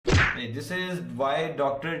Okay, this is why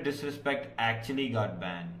Dr. Disrespect actually got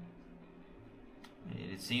banned.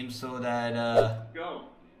 It seems so that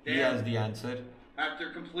he has the answer. After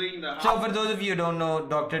completing the... So for those of you who don't know,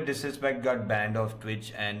 Dr. Disrespect got banned off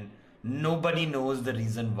Twitch and nobody knows the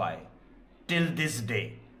reason why. Till this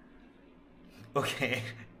day. Okay.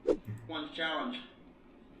 One's challenge.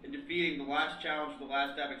 In defeating the last challenge for the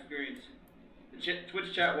last dab experience. The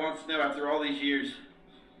Twitch chat wants to know after all these years,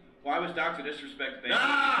 why was Dr. Disrespect banned?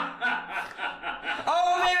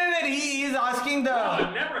 Oh, wait. He's asking the... No,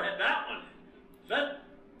 I've never had that one. That...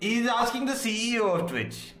 He's asking the CEO of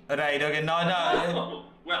Twitch. Right, okay, no. Oh,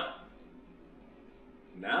 well,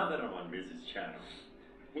 now that I'm on Mrs. Channel,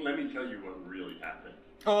 let me tell you what really happened.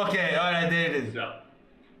 Okay, alright, there it is. So,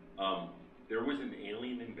 there was an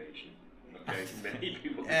alien invasion. Okay, many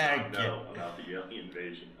people do not know about the alien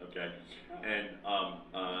invasion. Okay, and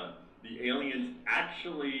the aliens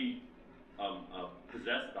actually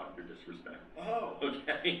possessed Dr. Disrespect. Oh.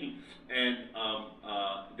 Okay, and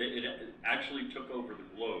it actually took over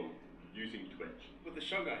the globe using Twitch. With the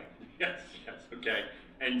Shungai. Yes, okay.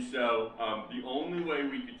 And so the only way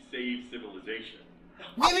we could save civilization.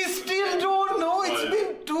 We still don't know. It's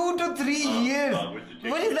been 2 to 3 years.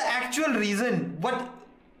 What is the actual reason? What?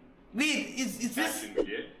 Wait, is this? We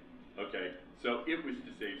did. Okay, so it was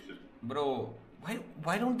to save civilization. Bro,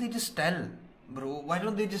 why don't they just tell? Bro, why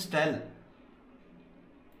don't they just tell?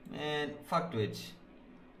 Man, fuck Twitch.